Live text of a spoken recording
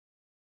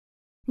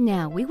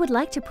Now we would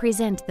like to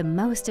present the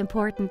most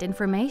important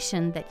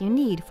information that you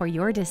need for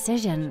your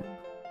decision.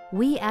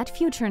 We at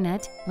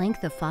Futurenet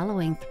link the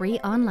following 3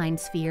 online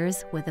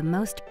spheres with the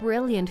most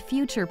brilliant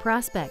future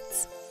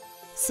prospects: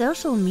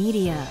 social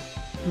media,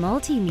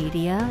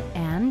 multimedia,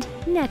 and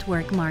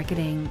network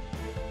marketing.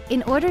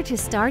 In order to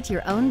start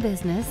your own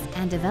business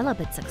and develop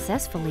it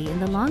successfully in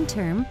the long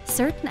term,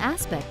 certain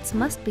aspects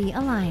must be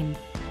aligned.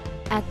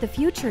 At the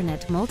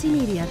Futurenet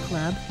Multimedia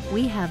Club,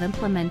 we have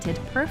implemented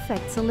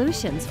perfect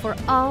solutions for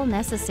all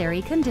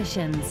necessary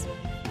conditions.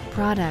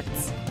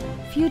 Products.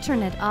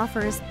 Futurenet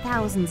offers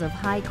thousands of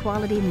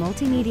high-quality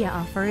multimedia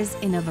offers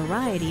in a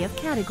variety of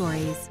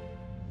categories.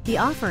 The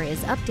offer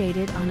is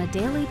updated on a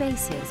daily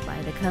basis by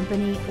the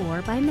company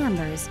or by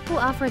members who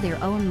offer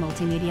their own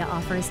multimedia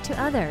offers to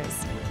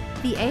others.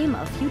 The aim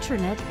of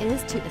Futurenet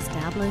is to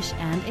establish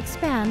and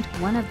expand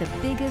one of the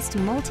biggest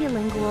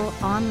multilingual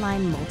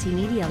online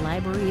multimedia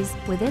libraries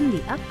within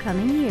the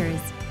upcoming years.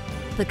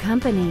 The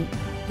company,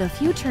 the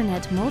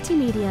Futurenet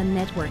Multimedia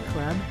Network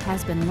Club,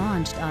 has been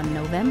launched on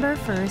November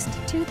 1st,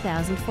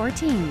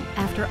 2014,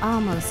 after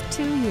almost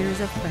 2 years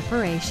of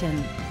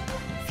preparation.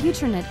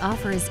 Futurenet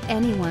offers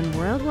anyone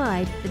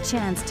worldwide the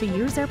chance to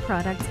use our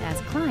products as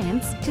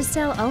clients, to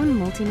sell own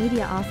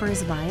multimedia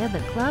offers via the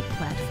club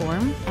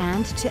platform,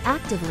 and to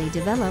actively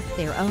develop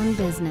their own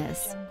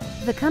business.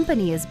 The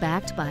company is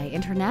backed by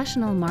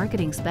international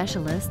marketing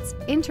specialists,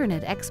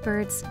 internet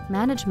experts,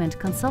 management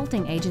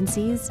consulting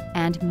agencies,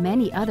 and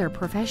many other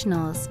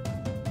professionals.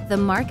 The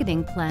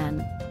marketing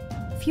plan.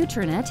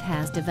 Futurenet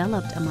has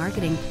developed a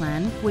marketing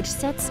plan which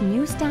sets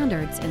new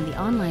standards in the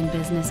online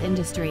business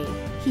industry.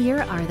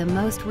 Here are the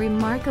most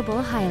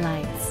remarkable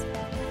highlights.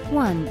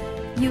 1.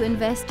 You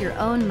invest your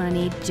own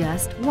money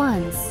just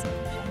once.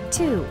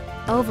 2.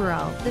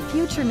 Overall, the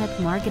Futurenet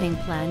marketing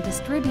plan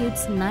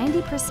distributes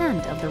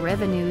 90% of the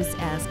revenues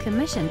as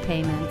commission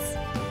payments.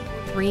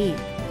 3.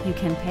 You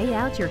can pay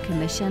out your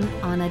commission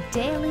on a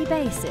daily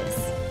basis.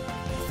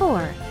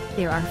 4.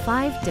 There are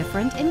 5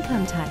 different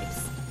income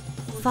types.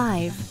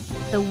 5.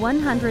 The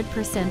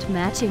 100%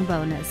 matching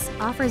bonus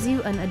offers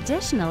you an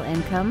additional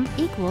income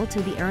equal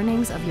to the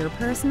earnings of your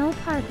personal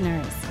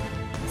partners.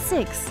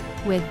 6.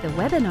 With the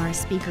webinar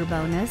speaker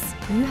bonus,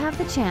 you have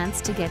the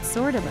chance to get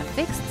sort of a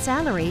fixed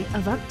salary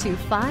of up to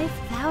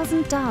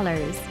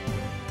 $5,000.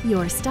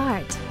 Your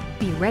start.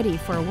 Be ready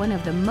for one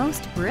of the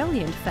most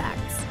brilliant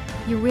facts.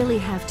 You really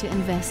have to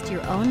invest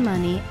your own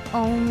money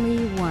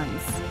only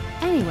once.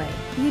 Anyway,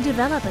 you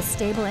develop a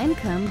stable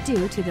income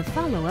due to the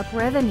follow-up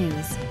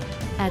revenues.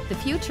 At the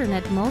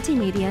Futurenet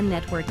Multimedia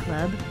Network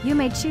Club, you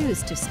may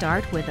choose to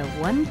start with a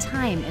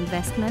one-time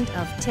investment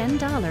of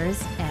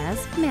 $10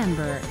 as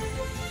member.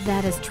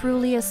 That is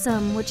truly a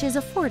sum which is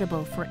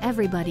affordable for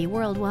everybody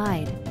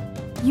worldwide.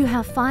 You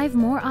have 5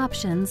 more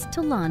options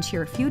to launch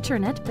your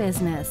Futurenet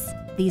business.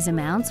 These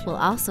amounts will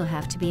also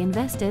have to be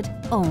invested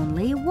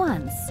only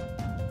once.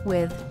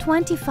 With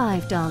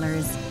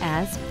 $25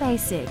 as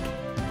basic,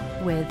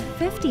 with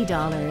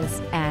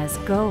 $50 as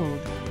gold,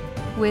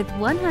 with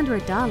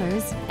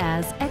 $100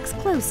 as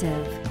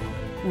exclusive,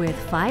 with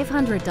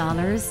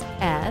 $500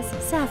 as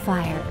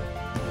sapphire,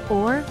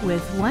 or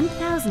with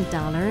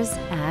 $1,000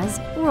 as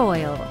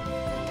royal.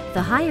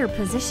 The higher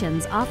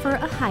positions offer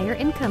a higher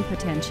income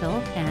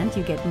potential and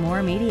you get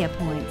more media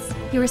points.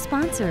 Your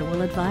sponsor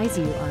will advise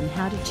you on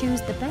how to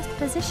choose the best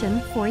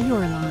position for your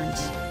launch.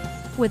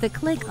 With a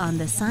click on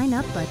the Sign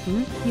Up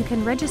button, you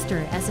can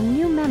register as a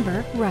new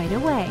member right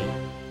away.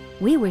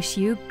 We wish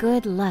you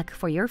good luck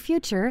for your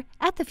future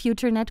at the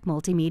Futurenet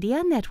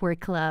Multimedia Network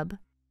Club.